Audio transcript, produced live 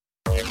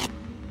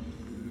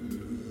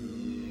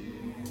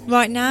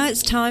Right now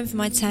it's time for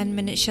my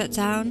 10-minute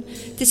shutdown.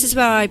 This is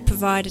where I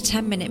provide a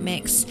 10-minute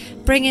mix,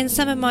 bring in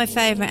some of my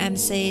favourite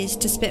MCs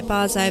to spit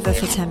bars over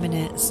for 10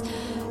 minutes.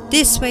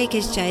 This week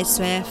is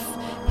Swif.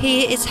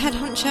 He is head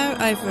honcho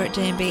over at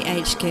D&B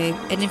HQ,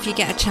 and if you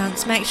get a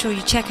chance, make sure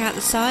you check out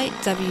the site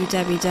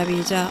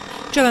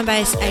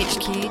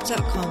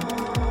www.drumandbasshq.com.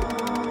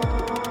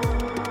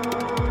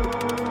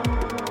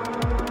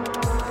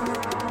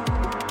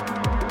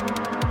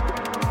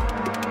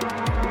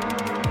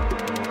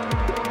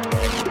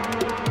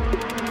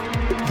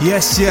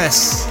 Yes.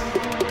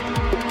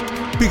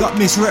 Big up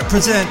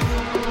Misrepresent.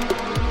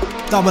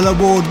 Double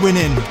award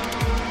winning.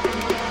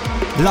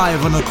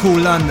 Live on a cool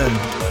London.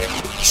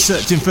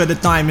 Searching for the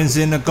diamonds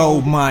in a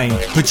gold mine.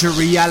 But your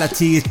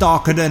reality is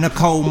darker than a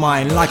coal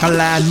mine. Like a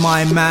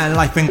landmine, man,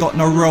 life ain't got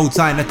no road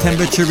sign. The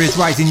temperature is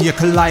rising, you're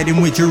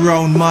colliding with your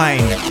own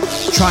mind.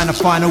 Trying to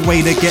find a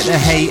way to get the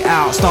hate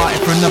out.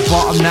 Started from the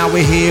bottom, now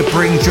we're here,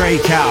 bring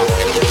Drake out.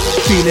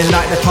 Feeling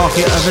like the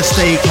target of a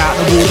stakeout.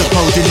 The water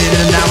closing in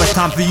and now it's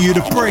time for you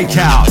to break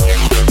out.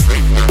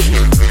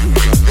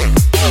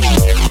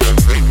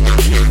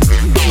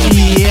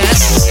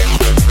 Yes.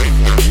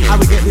 How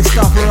we get this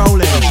stuff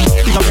rolling?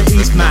 Pick up the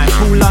East Man,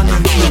 cool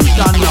London crew,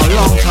 done no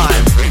long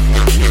time.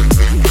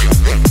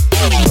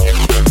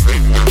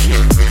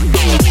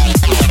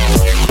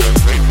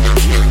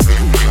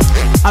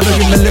 I'll give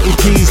them a little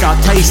teaser,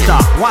 taster,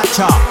 watch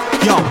out.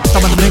 Yo, some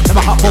of them think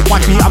never hot, but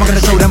watch me, I'm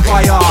gonna show them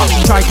fire.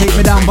 Try to take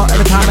me down, but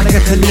every time I get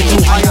a little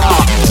higher.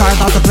 Try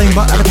to start the flame,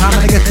 but every time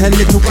I get a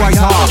little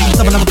brighter.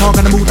 Some of them talk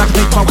on the move, I can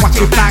take, but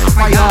watch it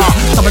backfire.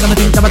 Some of them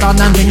think they've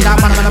done and think that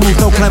man, I'm gonna move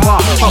so clever.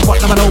 But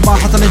what them over,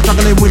 hustling,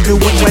 struggling, we'll do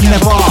it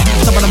whenever.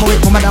 Some of them wait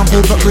for my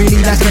downfall, but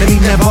really that's gonna be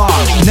never.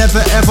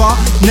 Never ever,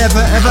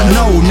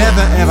 no,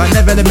 never ever.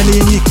 Never in a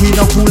million, you key,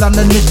 no cool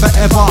London is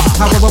forever.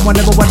 However,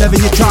 whenever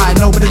you try,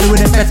 nobody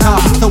doing it better.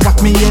 So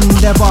watch me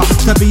endeavor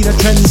to be the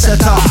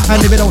trendsetter. And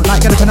if you don't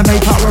like it, I'm gonna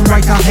make and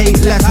write a hate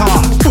letter.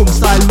 Boom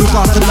style, look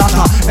after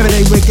latter. Every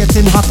day we're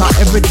getting hotter.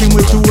 Everything we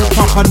do is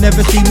proper.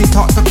 Never see me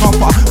talk to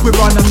copper. We're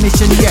on a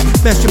mission, yeah.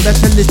 Best you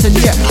better listen,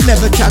 yeah.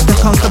 Never chat to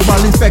constable,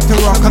 inspector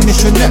or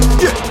commissioner,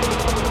 yeah.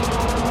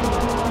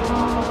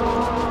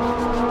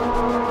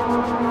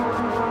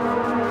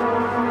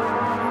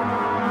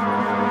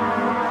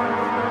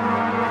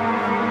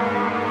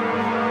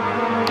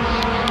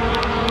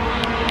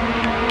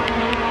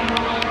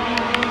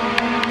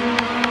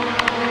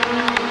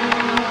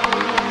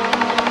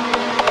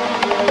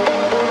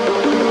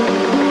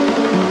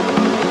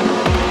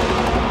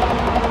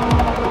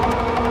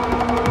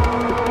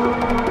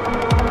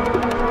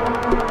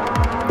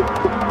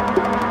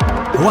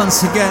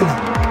 Once again,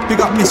 big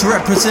up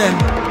Misrepresent.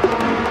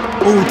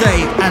 All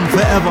day and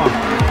forever.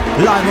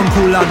 Live on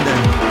Cool London.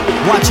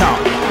 Watch out.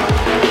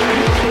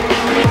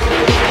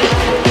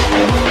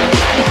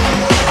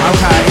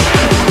 Okay.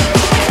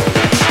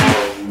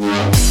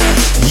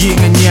 Yin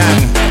and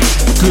yang,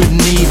 good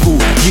and evil.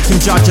 You can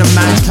judge a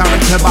man's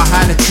character by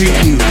how they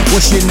treat you.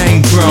 What's your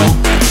name, bro?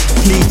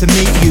 Pleased to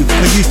meet you.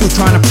 Are you still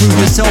trying to prove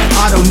yourself?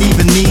 I don't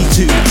even need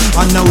to.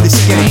 I know this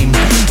game,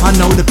 I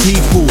know the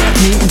people.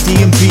 Meeting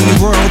D&B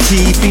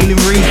royalty, feeling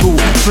regal.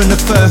 From the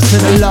first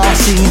to the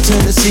last scene to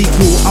the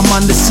sequel. I'm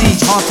under siege,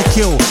 hard to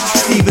kill,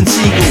 Steven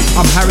Seagal.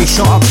 I'm Harry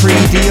Shot,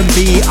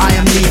 pre-D&B, I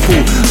am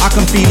lethal. I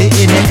can feel it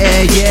in the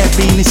air, yeah,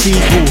 feeling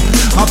sequel.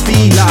 I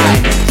be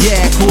like,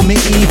 yeah, call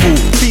me evil.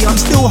 See, I'm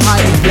still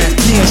hiding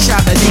blessed, me and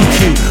Shabba need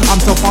you.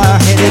 I'm so far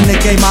ahead in the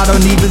game, I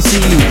don't even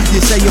see you.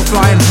 You say you're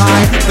flying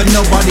high, but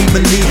nobody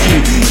believes you.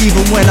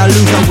 Even when I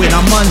lose, I win,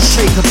 I'm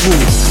unshakable.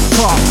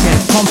 Clark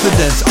Kent,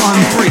 confidence,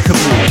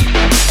 unbreakable.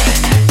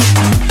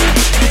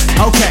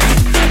 Okay.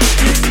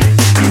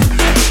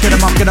 Get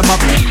 'em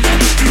up.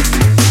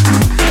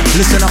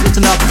 Listen up,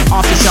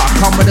 Aftershock,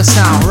 come with the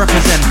sound.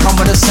 Represent, come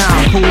with the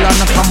sound. Cool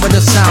London, come with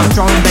the sound.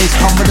 Drum and bass,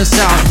 come with the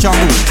sound.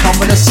 Jungle, come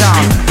with the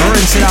sound.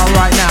 Rinse it out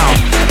right now.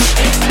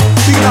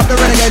 Beating up the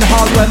renegade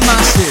hardware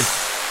massive.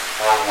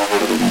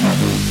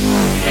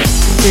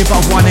 If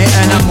I want it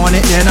and I'm on it,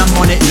 then I'm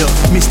on it. Look,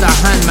 Mr.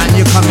 Handman,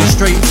 you're coming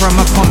straight from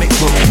a comic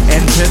book.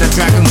 Enter the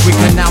dragon quick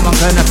and now I'm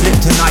gonna flip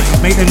tonight.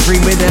 Make them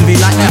dream with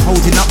envy like they're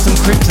holding up some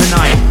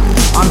kryptonite.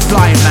 I'm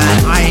flying,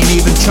 man, I ain't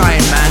even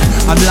trying, man.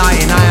 I'm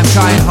lying, I am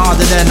trying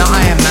harder than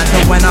I am, man.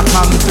 But when I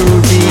come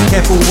through, be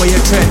careful where you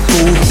tread,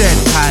 fool.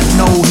 Deadpan,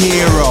 no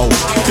hero,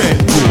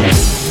 Deadpool.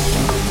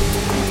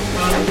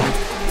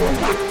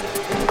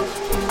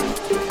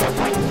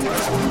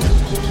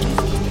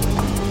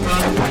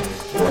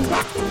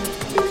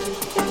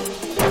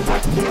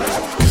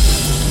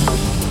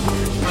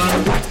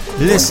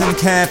 Listen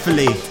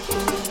carefully.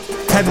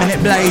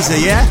 10-minute blazer,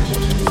 yeah?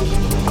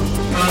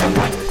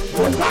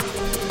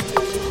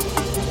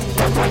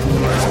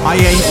 I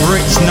ain't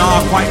rich,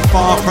 nah, quite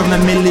far from a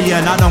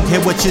million. I don't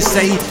care what you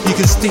say, you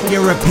can stick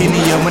your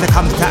opinion. When it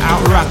comes to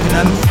out-rapping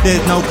them,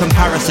 there's no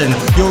comparison.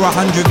 You're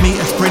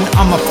 100-meter sprint,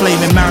 I'm a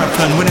flaming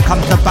marathon. When it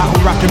comes to battle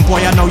rapping,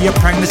 boy, I know you're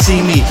praying to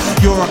see me.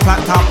 You're a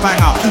clapped out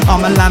banger,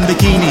 I'm a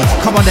Lamborghini.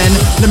 Come on then,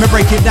 let me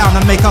break it down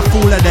and make a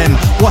fool of them.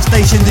 What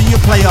station do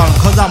you play on?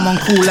 Cause I'm on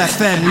Cool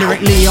FM.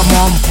 Lyrically I'm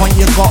on point,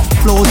 you got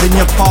flaws in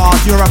your bars.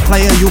 You're a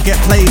player, you'll get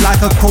played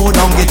like a chord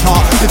on guitar.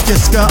 Lift your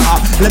skirt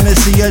up, let me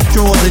see your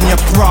drawers in your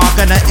bra.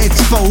 Gonna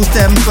expose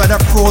them for the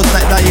frauds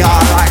that they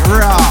are, like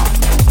raw.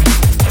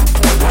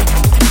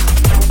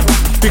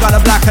 We got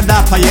a black and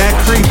dapper, yeah,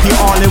 creepy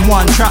all in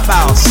one. Trap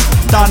house,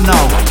 done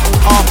now,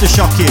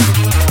 aftershocking.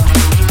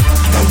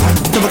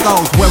 There it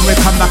goes, when we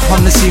come back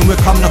on the scene, we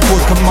come to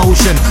cause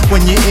commotion.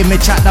 When you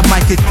image at the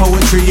mic, it's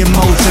poetry in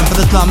motion. For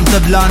the slums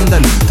of London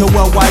to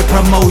worldwide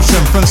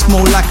promotion. From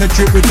small like a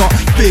drip, we got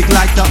big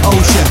like the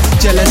ocean.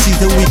 Jealousy's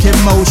the weak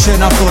emotion.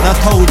 I thought I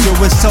told you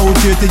we're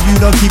soldiers, that you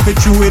don't keep it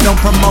true, we don't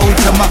promote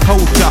you. My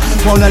culture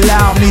won't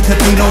allow me to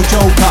be no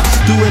joker.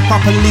 Do it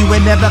properly,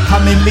 we're never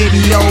coming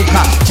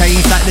mediocre.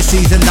 Change like the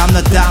season, I'm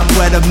the damn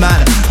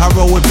weatherman. I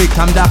roll with big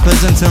time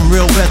dappers and some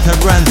real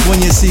veterans.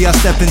 When you see us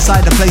step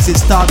inside the place, it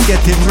starts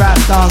getting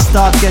wrapped on,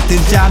 start getting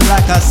jammed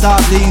like a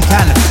sardine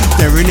can.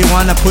 They really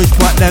wanna push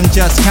but them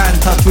just can't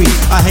touch me.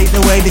 I hate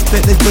the way they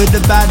split the good, the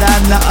bad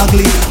and the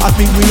ugly. I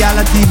think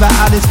reality but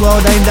out this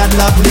world ain't that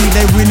lovely.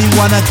 They really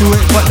wanna do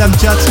it but them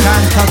just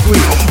can't touch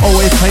me.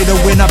 Always play the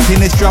win up in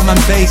this drum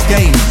and bass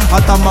game. I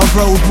done my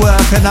road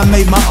work and I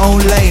made my own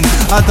lane.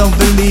 I don't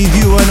believe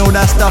you and all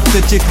that stuff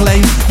that you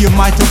claim. You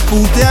might have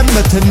fooled them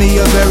but to me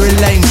you're very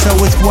lame. So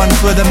it's 1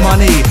 for the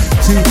money,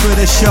 2 for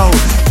the show,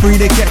 3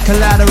 to get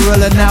collateral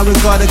and now we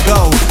gotta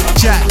go.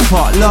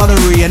 Jackpot,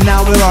 lottery, and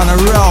now we're on a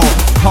roll.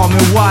 Call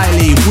me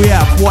Wiley, we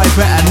have boy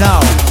better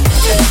know.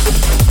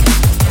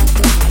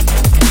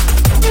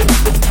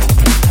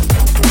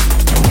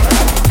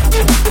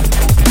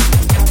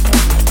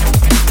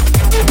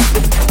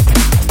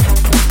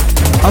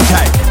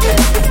 Okay.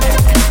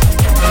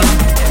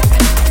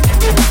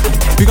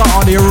 We got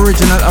all the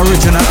original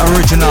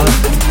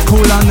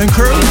Cool London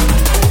crew.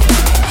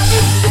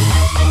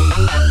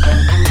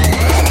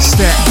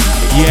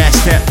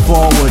 Step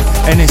forward.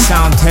 Any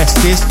sound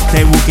test this,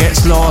 they will get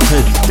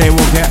slaughtered. They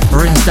will get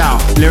rinsed out,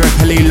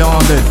 lyrically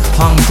laundered,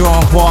 hung,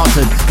 drawn,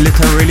 quartered,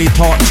 literally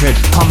tortured.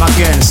 Come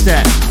again,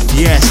 step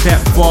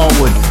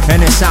forward.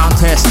 Any sound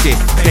test it,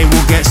 they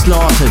will get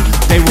slaughtered.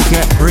 They will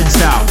get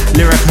rinsed out,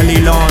 lyrically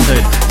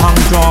laundered, hung,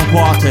 drawn,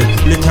 quartered,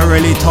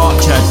 literally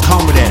tortured.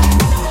 Come with it.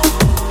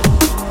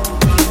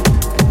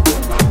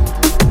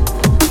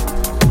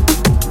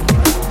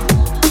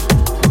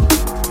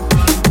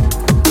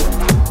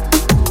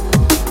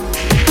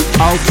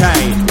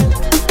 Okay.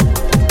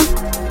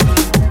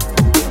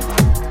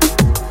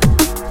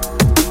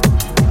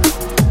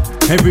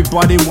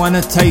 Everybody want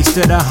a taste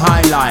of the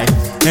high life.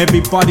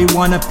 Everybody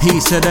want a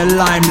piece of the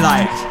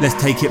limelight. Let's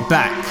take it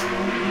back.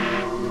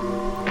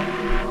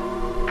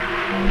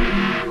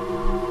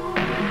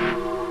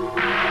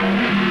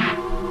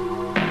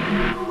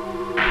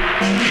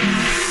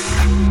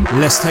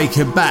 Let's take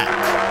it back.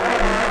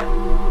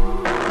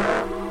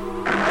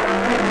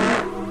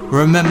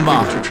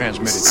 Remember,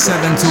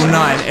 7 till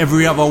 9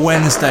 every other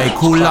Wednesday.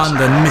 Cool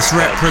London,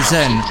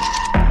 misrepresent.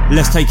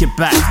 Let's take it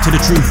back to the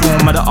true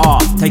form of the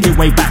art. Take it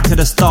way back to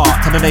the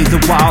start, to the days of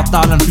wild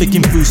style and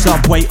flicking through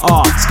subway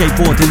art.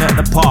 Skateboarding at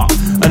the park,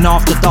 and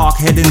after dark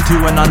heading to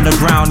an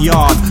underground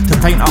yard to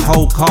paint a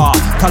whole car,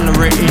 colour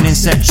it in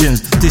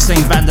sections. This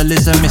ain't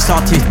vandalism, it's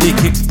artistic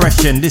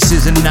expression. This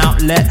is an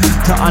outlet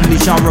to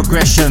unleash our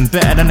regression.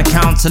 Better than a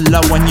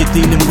counsellor when you're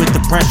dealing with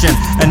depression.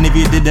 And if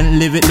you didn't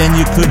live it then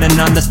you couldn't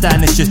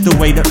understand. It's just the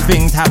way that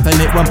things happen,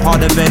 it wasn't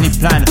part of any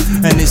plan.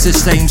 And it's the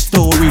same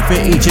story for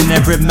each and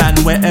every man.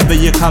 Wherever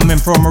you come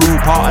from, we're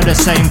all part of the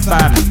same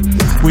fam.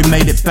 We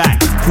made it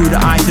back through the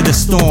eyes of the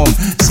storm,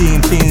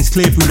 seeing things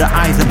clear through the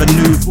eyes of a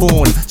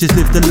newborn. Just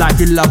live the life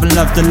you love and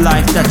love the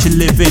life that you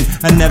live in,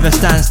 and never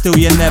stand still,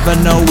 you never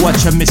know what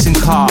you're missing.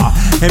 Car,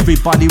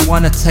 everybody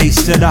want a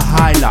taste of the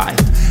high life.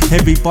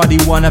 Everybody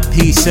want a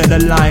piece of the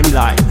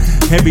limelight.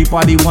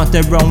 Everybody want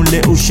their own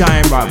little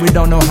shine, right? We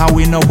don't know how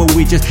we know, but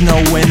we just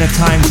know when the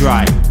time's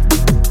right.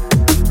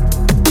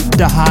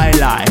 The high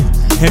life.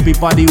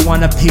 Everybody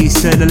want a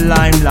piece of the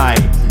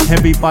limelight.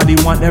 Everybody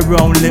want their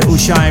own little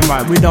shine,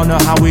 right? We don't know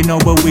how we know,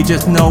 but we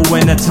just know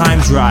when the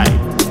time's right.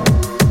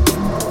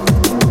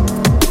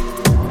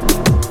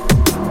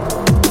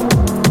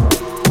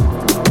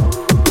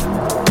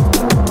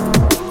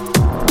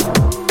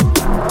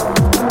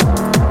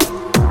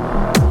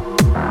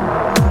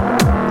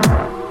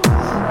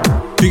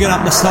 Bigging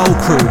up the Soul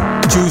Crew,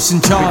 Juice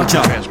and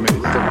Charger,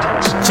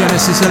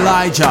 Genesis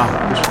Elijah,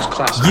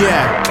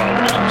 yeah.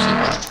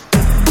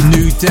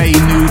 New day,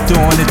 new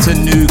dawn, it's a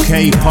new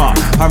caper.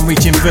 I'm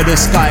reaching for the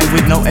sky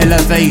with no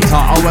elevator.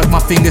 I work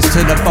my fingers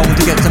to the bone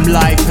to get some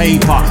live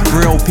paper.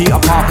 Real Peter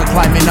Parker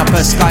climbing up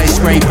a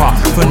skyscraper.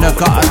 From the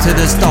gutter to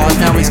the stars,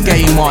 now it's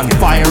game on.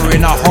 Fire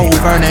in a hole,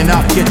 burning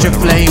up, get your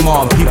flame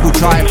on. People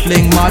try and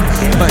fling mud,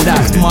 but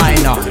that's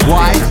minor.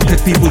 Why?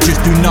 Cause people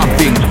just do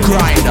nothing,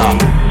 grinder.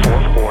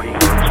 440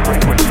 Hz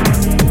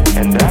frequency,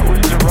 and that was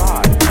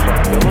derived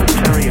from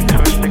military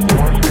acoustic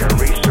warfare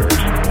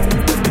research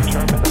that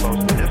determined the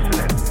most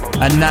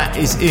dissonant, And that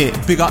is it.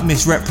 Big up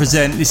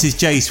Misrepresent. This is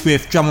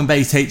Swif, Drum and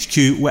Bass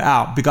HQ. We're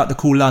out. Big up the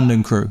Cool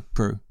London crew.